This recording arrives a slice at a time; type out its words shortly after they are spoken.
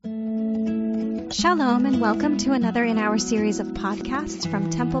Shalom and welcome to another in our series of podcasts from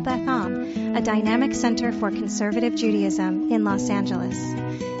Temple Beth Am, a dynamic center for conservative Judaism in Los Angeles.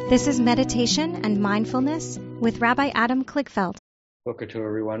 This is Meditation and Mindfulness with Rabbi Adam Kligfeld. Boker Tov,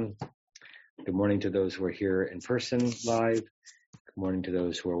 everyone. Good morning to those who are here in person live. Good morning to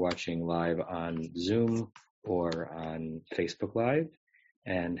those who are watching live on Zoom or on Facebook Live.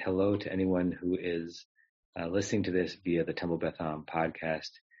 And hello to anyone who is listening to this via the Temple Beth Am podcast.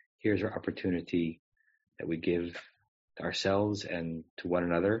 Here's our opportunity that we give to ourselves and to one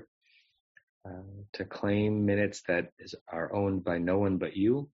another to claim minutes that are owned by no one but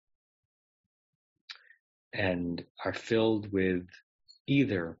you and are filled with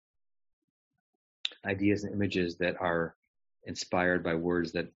either ideas and images that are inspired by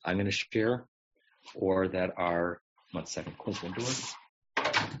words that I'm going to share or that are, close the door,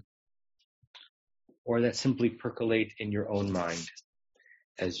 or that simply percolate in your own mind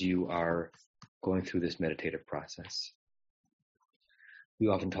as you are going through this meditative process. We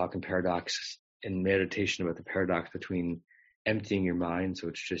often talk in meditation about the paradox between emptying your mind, so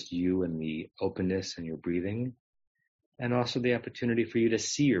it's just you and the openness and your breathing, and also the opportunity for you to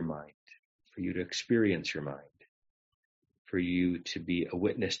see your mind, for you to experience your mind, for you to be a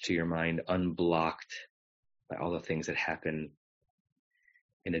witness to your mind unblocked by all the things that happen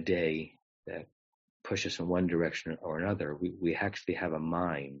in a day that push us in one direction or another. We actually have a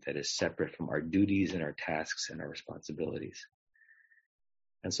mind that is separate from our duties and our tasks and our responsibilities.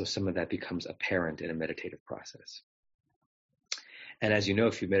 And so some of that becomes apparent in a meditative process. And as you know,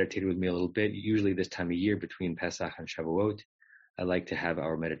 if you've meditated with me a little bit, usually this time of year between Pesach and Shavuot, I like to have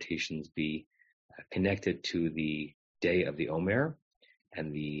our meditations be connected to the day of the Omer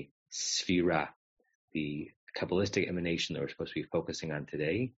and the Sfira, the Kabbalistic emanation that we're supposed to be focusing on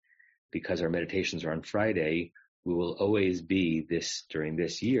today. Because our meditations are on Friday, we will always be during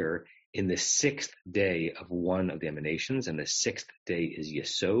this year in the sixth day of one of the emanations, and the sixth day is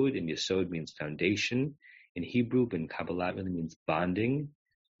Yesod, and Yesod means foundation in Hebrew, but in Kabbalah it really means bonding,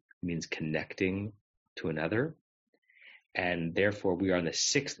 it means connecting to another. And therefore we are on the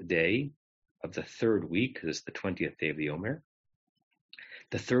sixth day of the third week, because it's the 20th day of the Omer.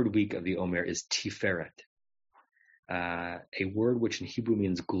 The third week of the Omer is Tiferet. A word which in Hebrew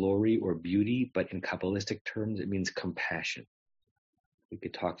means glory or beauty, but in Kabbalistic terms it means compassion. We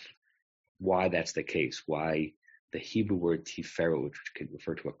could talk why that's the case, why the Hebrew word tiferet, which could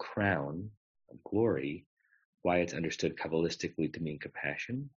refer to a crown of glory, why it's understood Kabbalistically to mean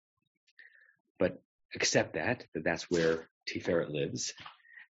compassion. But accept that that's where tiferet lives.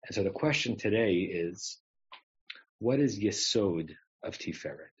 And so the question today is, what is Yesod of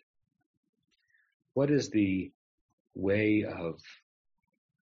tiferet? What is the way of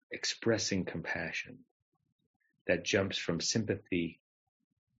expressing compassion that jumps from sympathy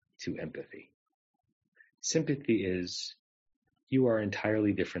to empathy? Sympathy is, you are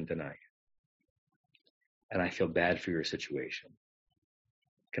entirely different than I am, and I feel bad for your situation.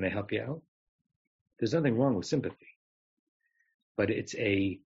 Can I help you out? There's nothing wrong with sympathy, but it's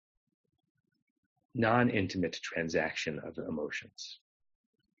a non-intimate transaction of emotions.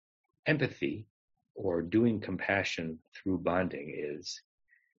 Empathy, or doing compassion through bonding, is,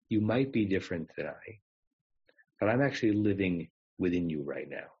 you might be different than I, but I'm actually living within you right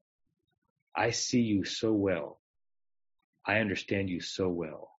now. I see you so well. I understand you so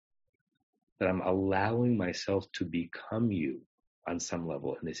well that I'm allowing myself to become you on some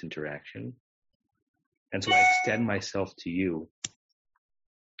level in this interaction. And so I extend myself to you.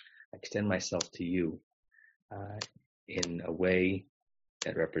 In a way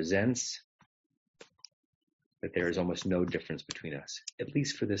that represents that there is almost no difference between us, at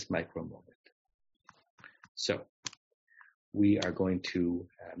least for this micro moment. So we are going to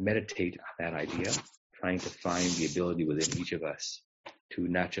meditate on that idea, trying to find the ability within each of us to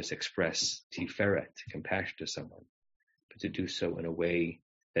not just express tiferet, compassion to someone, but to do so in a way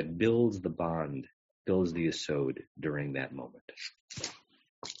that builds the bond, builds the yesod during that moment.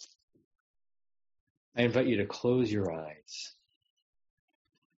 I invite you to close your eyes.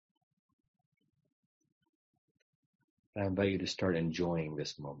 I invite you to start enjoying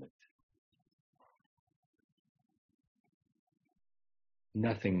this moment.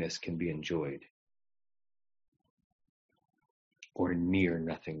 Nothingness can be enjoyed, or near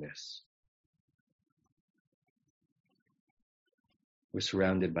nothingness. We're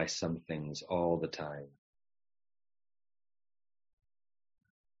surrounded by some things all the time.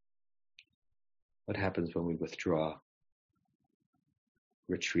 What happens when we withdraw,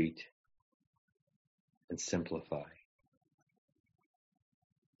 retreat, and simplify?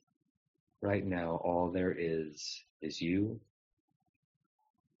 Right now, all there is you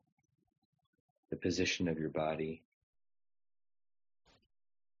position of your body,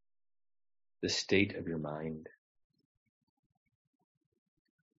 the state of your mind,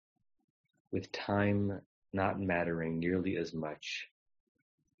 with time not mattering nearly as much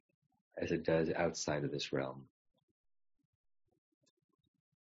as it does outside of this realm.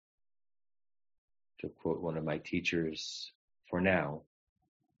 To quote one of my teachers, for now,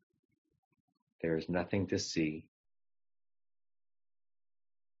 there is nothing to see,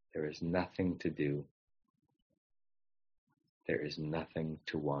 there is nothing to do, there is nothing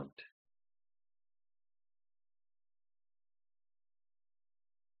to want.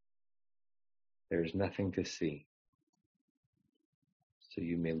 There is nothing to see, so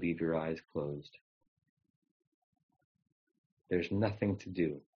you may leave your eyes closed. There's nothing to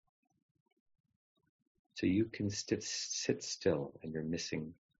do, so you can sit still and you're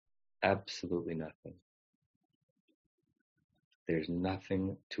missing absolutely nothing. There's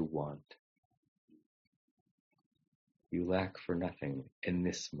nothing to want. You lack for nothing in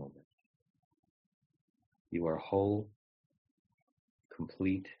this moment. You are whole,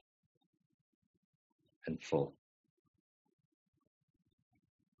 complete, and full.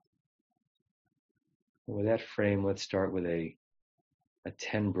 And with that frame, let's start with a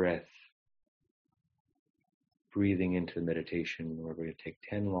 10 breath breathing into the meditation, where we're going to take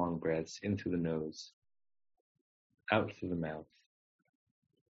 10 long breaths in through the nose, out through the mouth,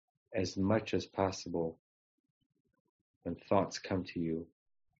 as much as possible. When thoughts come to you,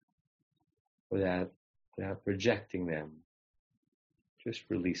 without projecting them, just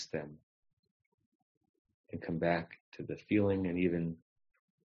release them and come back to the feeling and even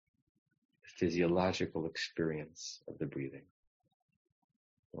the physiological experience of the breathing.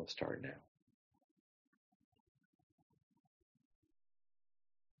 We'll start now.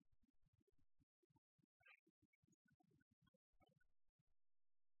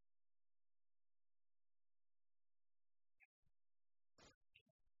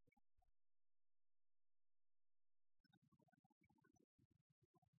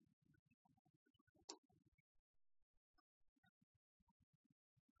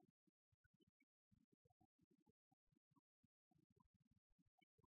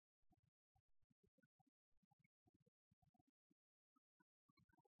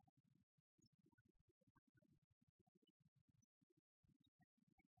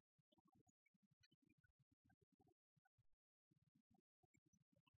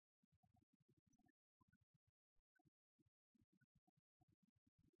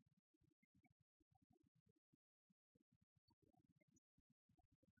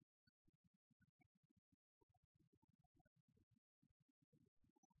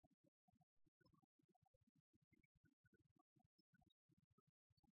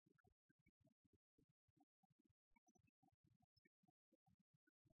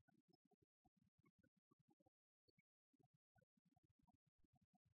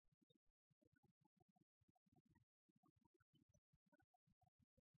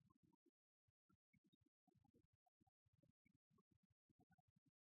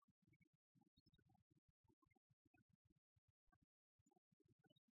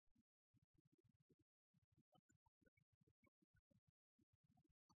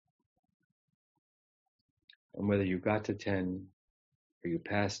 And whether you got to 10 or you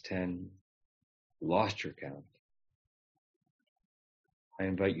passed 10, lost your count, I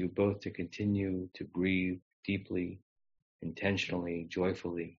invite you both to continue to breathe deeply, intentionally,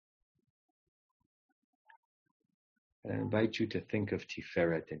 joyfully. And I invite you to think of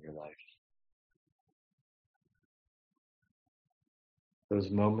Tiferet in your life.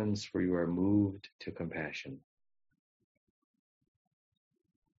 Those moments where you are moved to compassion.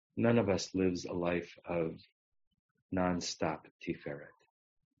 None of us lives a life of non-stop Tiferet.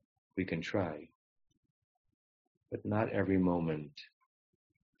 We can try, but not every moment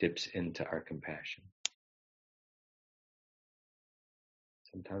dips into our compassion.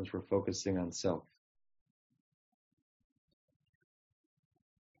 Sometimes we're focusing on self.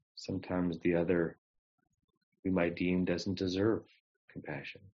 Sometimes the other we might deem doesn't deserve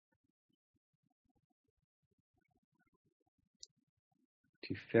compassion.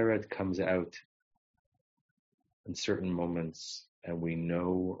 Tiferet comes out in certain moments, and we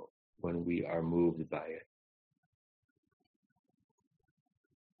know when we are moved by it.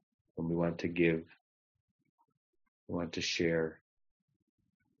 When we want to give, we want to share,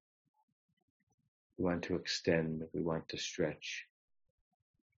 we want to extend, we want to stretch.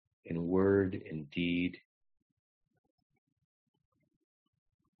 In word, in deed,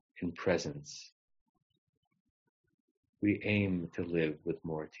 in presence. We aim to live with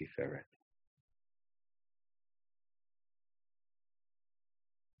more Tiferet.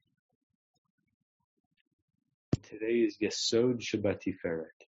 today is Yesod Shabbatiferet.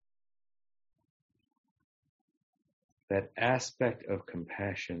 That aspect of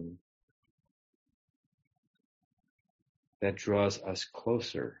compassion that draws us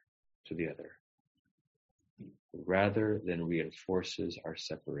closer to the other, rather than reinforces our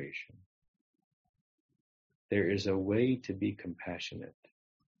separation. There is a way to be compassionate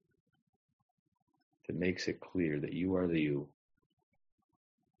that makes it clear that you are the you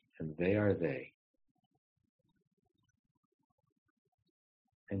and they are they,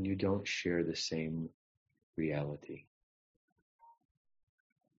 and you don't share the same reality.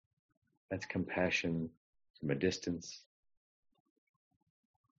 That's compassion from a distance.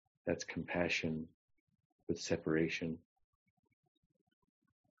 That's compassion with separation.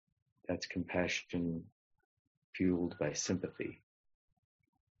 That's compassion fueled by sympathy.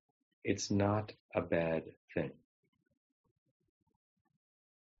 It's not a bad thing.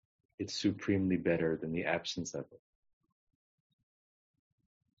 It's supremely better than the absence of it.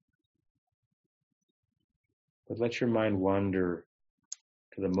 But let your mind wander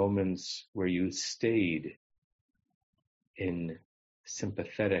to the moments where you stayed in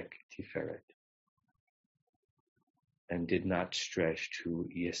sympathetic Tiferet and did not stretch to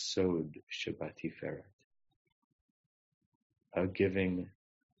Yesod Shabbatiferet, a giving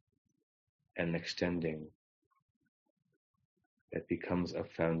and extending that becomes a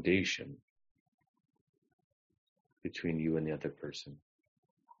foundation between you and the other person,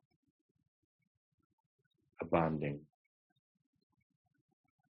 a bonding,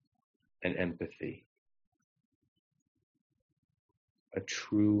 an empathy, a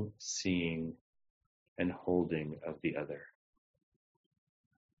true seeing and holding of the other.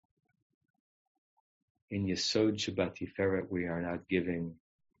 In Yesod Shabbatiferet, we are not giving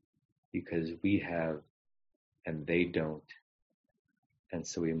because we have and they don't, and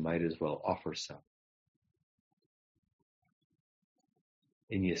so we might as well offer some.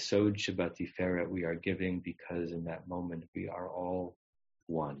 In Yesod Shabbatiferet, we are giving because in that moment we are all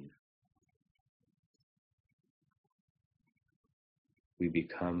one. We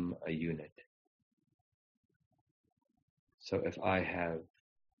become a unit. So if I have,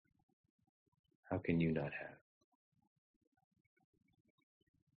 how can you not have?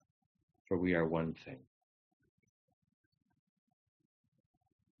 For we are one thing.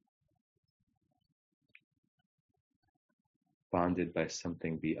 Bonded by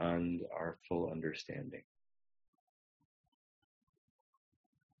something beyond our full understanding.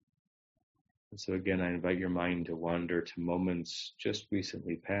 And so again, I invite your mind to wander to moments just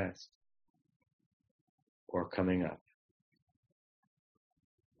recently past or coming up,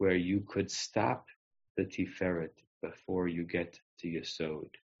 where you could stop the Tiferet before you get to Yesod,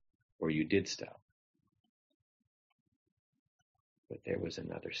 or you did stop. But there was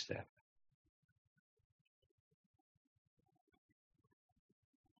another step.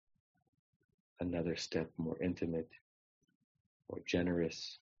 Another step more intimate, more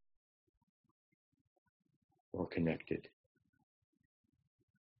generous, more connected.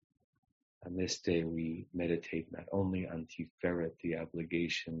 On this day, we meditate not only on Tiferet, the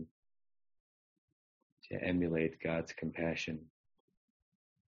obligation to emulate God's compassion,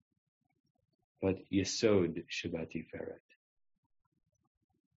 but Yesod Shabbatiferet,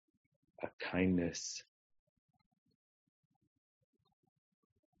 a kindness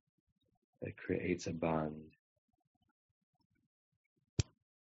that creates a bond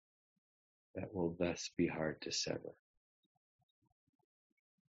that will thus be hard to sever.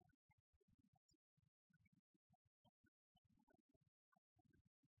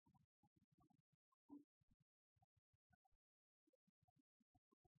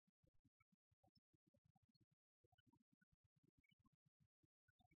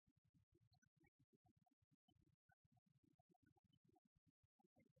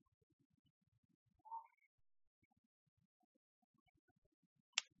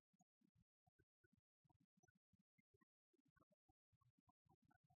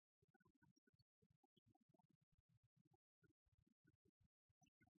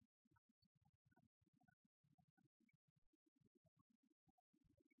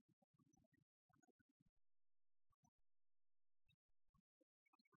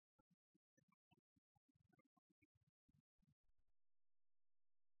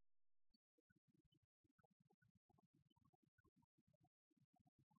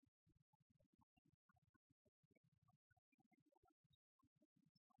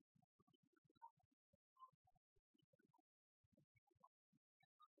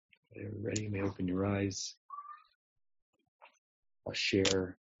 Whenever you're ready, you may open your eyes. I'll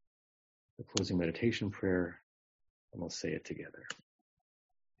share the closing meditation prayer, and we'll say it together.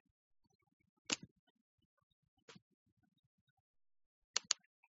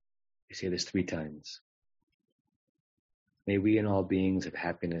 We say this 3 times. May we and all beings have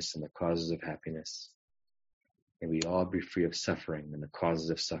happiness and the causes of happiness. May we all be free of suffering and the causes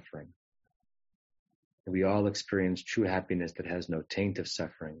of suffering. May we all experience true happiness that has no taint of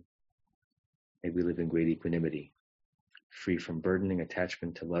suffering. May we live in great equanimity, free from burdening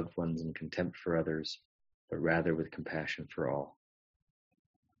attachment to loved ones and contempt for others, but rather with compassion for all.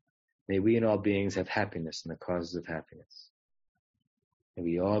 May we and all beings have happiness and the causes of happiness. May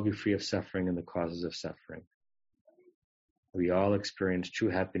we all be free of suffering and the causes of suffering. May we all experience true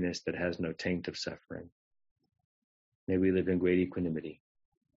happiness that has no taint of suffering. May we live in great equanimity,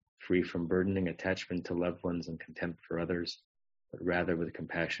 free from burdening attachment to loved ones and contempt for others, but rather with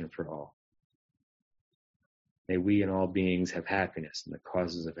compassion for all. May we and all beings have happiness and the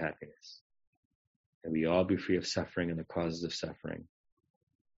causes of happiness. May we all be free of suffering and the causes of suffering.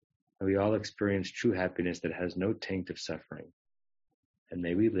 May we all experience true happiness that has no taint of suffering. And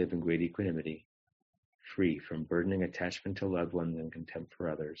may we live in great equanimity, free from burdening attachment to loved ones and contempt for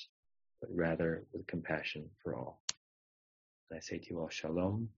others, but rather with compassion for all. And I say to you all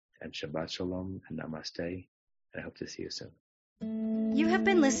shalom and Shabbat shalom and namaste, and I hope to see you soon. You have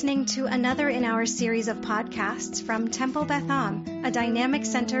been listening to another in our series of podcasts from Temple Beth Am, a dynamic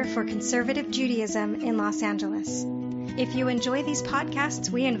center for conservative Judaism in Los Angeles. If you enjoy these podcasts,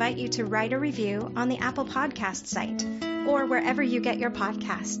 we invite you to write a review on the Apple Podcast site or wherever you get your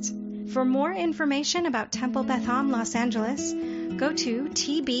podcasts. For more information about Temple Beth Am Los Angeles, go to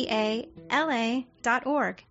tbala.org.